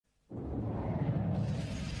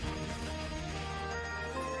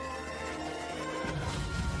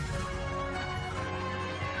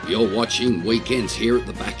You're watching Weekends here at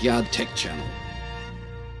the Backyard Tech Channel.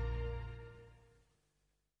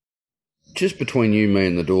 Just between you, me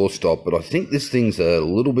and the doorstop, but I think this thing's a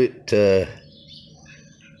little bit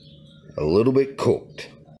cooked.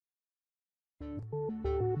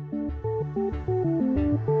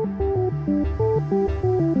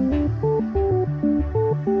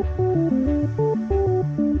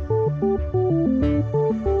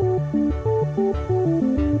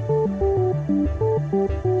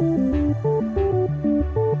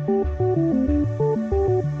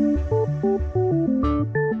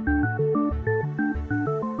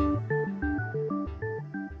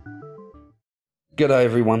 G'day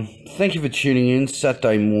everyone, thank you for tuning in.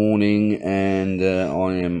 Saturday morning, and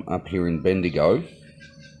I am up here in Bendigo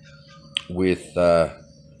with a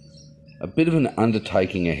bit of an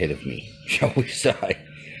undertaking ahead of me, shall we say.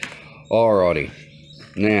 Alrighty,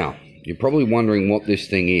 now you're probably wondering what this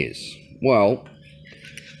thing is. Well,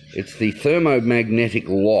 it's the thermomagnetic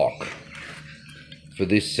lock for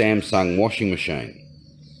this Samsung washing machine,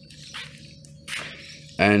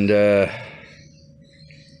 and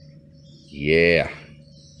yeah,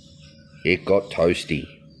 it got toasty.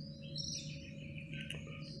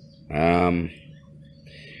 I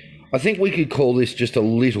think we could call this just a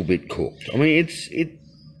little bit cooked. I mean, it's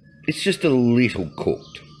just a little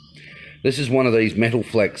cooked. This is one of these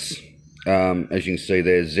MetalFlex, as you can see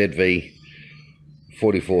there,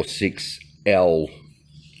 ZV-446L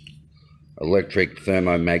electric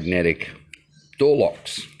thermomagnetic door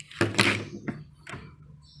locks.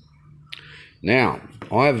 Now,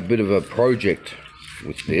 I have a bit of a project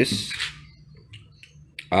with this.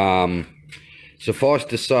 Suffice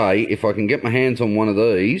to say, if I can get my hands on one of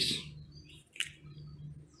these,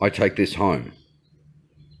 I take this home.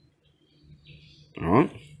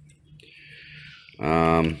 Alright.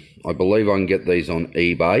 I believe I can get these on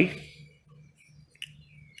eBay.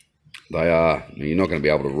 They are, you're not going to be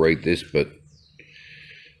able to read this, but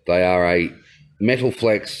they are a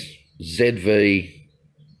MetalFlex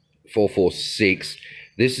ZV-446.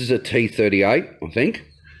 This is a T38, I think.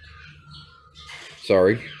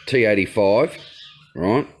 Sorry, T85,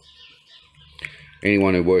 right?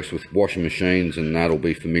 Anyone who works with washing machines and that'll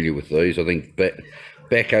be familiar with these. I think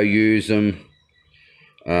Beko use them.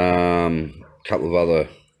 A couple of other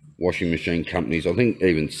washing machine companies. I think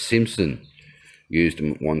even Simpson used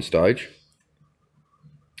them at one stage.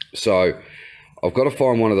 So I've got to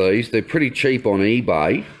find one of these. They're pretty cheap on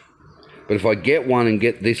eBay. But if I get one and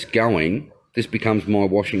get this going, this becomes my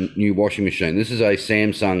new washing machine. This is a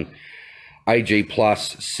Samsung AG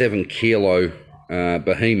Plus 7 kilo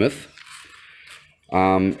behemoth.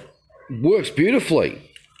 Works beautifully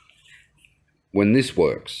when this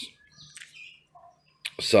works.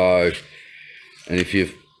 So, and if you're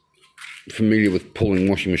familiar with pulling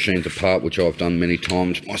washing machines apart, which I've done many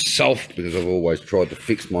times myself, because I've always tried to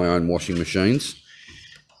fix my own washing machines,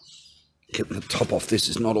 getting the top off this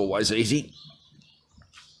is not always easy.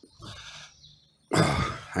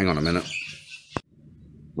 Hang on a minute.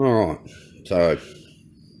 Alright, so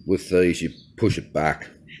with these you push it back.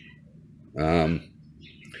 Now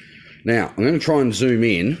I'm going to try and zoom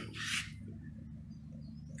in.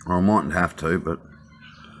 Or I mightn't have to, but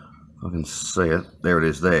I can see it. There it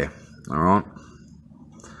is there. Alright.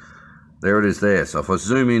 There it is there. So if I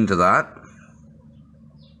zoom into that,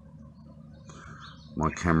 my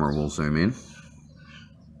camera will zoom in.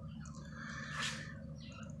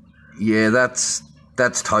 Yeah, that's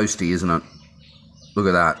toasty, isn't it? Look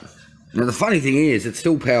at that. Now the funny thing is, it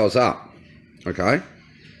still powers up. Okay,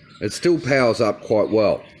 it still powers up quite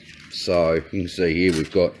well. So you can see here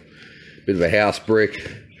we've got a bit of a house brick,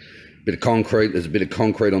 a bit of concrete. There's a bit of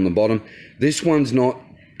concrete on the bottom. This one's not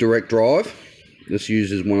direct drive. This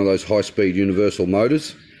uses one of those high-speed universal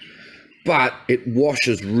motors. But it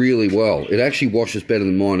washes really well. It actually washes better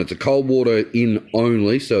than mine. It's a cold water in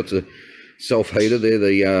only, so it's a self-heater. They're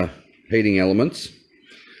the heating elements.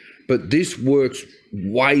 But this works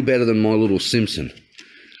way better than my little Simpson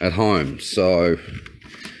at home. So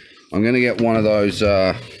I'm going to get one of those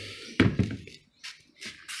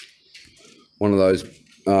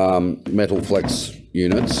MetalFlex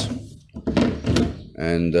units.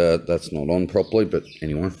 And that's not on properly, but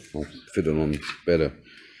anyway, I'll fit it on better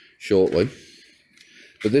shortly.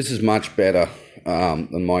 But this is much better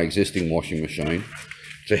than my existing washing machine.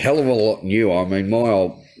 It's a hell of a lot newer. I mean,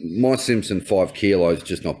 my Simpson 5 kilos is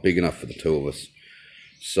just not big enough for the two of us.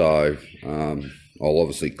 So I'll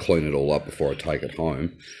obviously clean it all up before I take it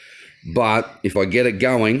home. But if I get it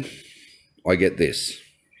going, I get this.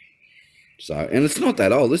 So, and it's not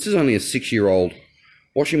that old. This is only a 6-year-old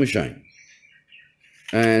washing machine.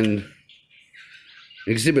 And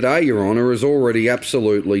Exhibit A, Your Honour, is already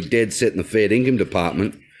absolutely dead set in the fair income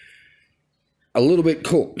department. A little bit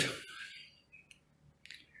cooked.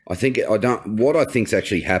 What I think's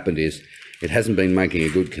actually happened is it hasn't been making a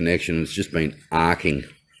good connection. It's just been arcing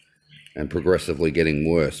and progressively getting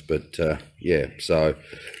worse. But yeah, so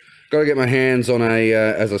got to get my hands on a,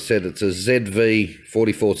 as I said, it's a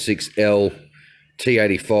ZV-446L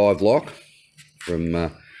T85 lock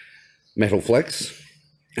from MetalFlex.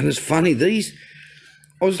 And it's funny,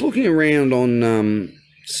 I was looking around on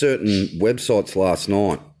certain websites last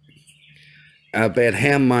night about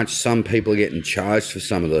how much some people are getting charged for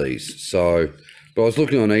some of these. So, but I was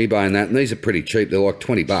looking on eBay and that, and these are pretty cheap. They're like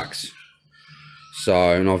 $20.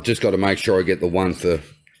 So, and I've just got to make sure I get the one for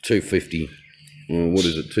 $250. Well, what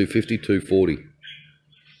is it? $250, $240.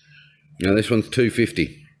 Now this one's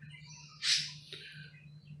 $250.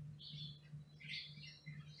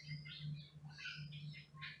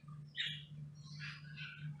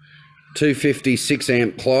 $250 6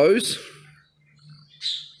 amp close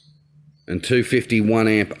and $250 1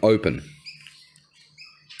 amp open.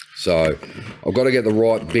 So I've got to get the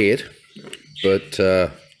right bit, but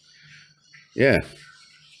yeah.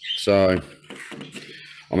 So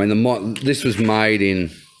I mean, this was made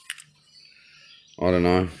in, I don't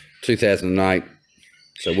know, 2008.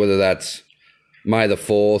 So whether that's May the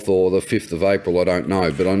 4th or the 5th of April, I don't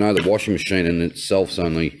know. But I know the washing machine in itself's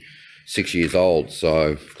only 6 years old.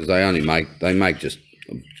 So because they make just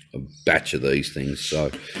a batch of these things. So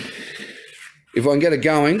if I can get it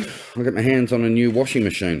going, I'll get my hands on a new washing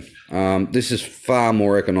machine. This is far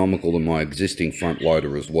more economical than my existing front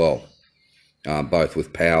loader as well, both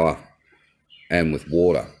with power and with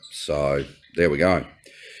water. So there we go.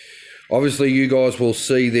 Obviously you guys will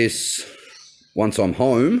see this once I'm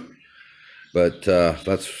home, but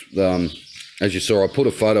that's as you saw, I put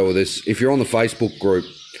a photo of this. If you're on the Facebook group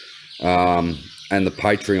and the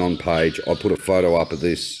Patreon page, I put a photo up of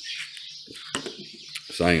this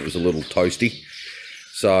saying it was a little toasty.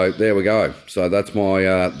 So there we go. So that's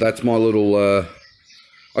my little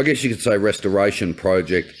I guess you could say restoration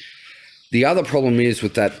project. The other problem is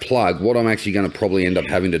with that plug, what I'm actually going to probably end up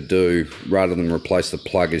having to do rather than replace the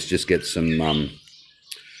plug is just get some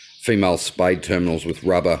female spade terminals with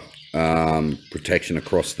rubber protection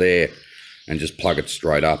across there and just plug it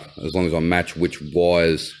straight up, as long as I match which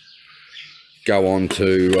wires go on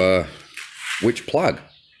to which plug.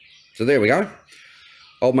 So there we go.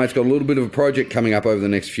 Old mate's got a little bit of a project coming up over the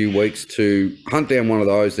next few weeks to hunt down one of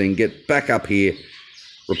those, then get back up here,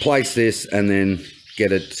 replace this, and then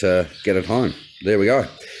get it home. There we go.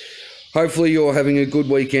 Hopefully you're having a good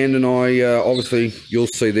weekend, and obviously you'll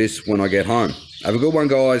see this when I get home. Have a good one,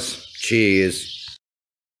 guys. Cheers.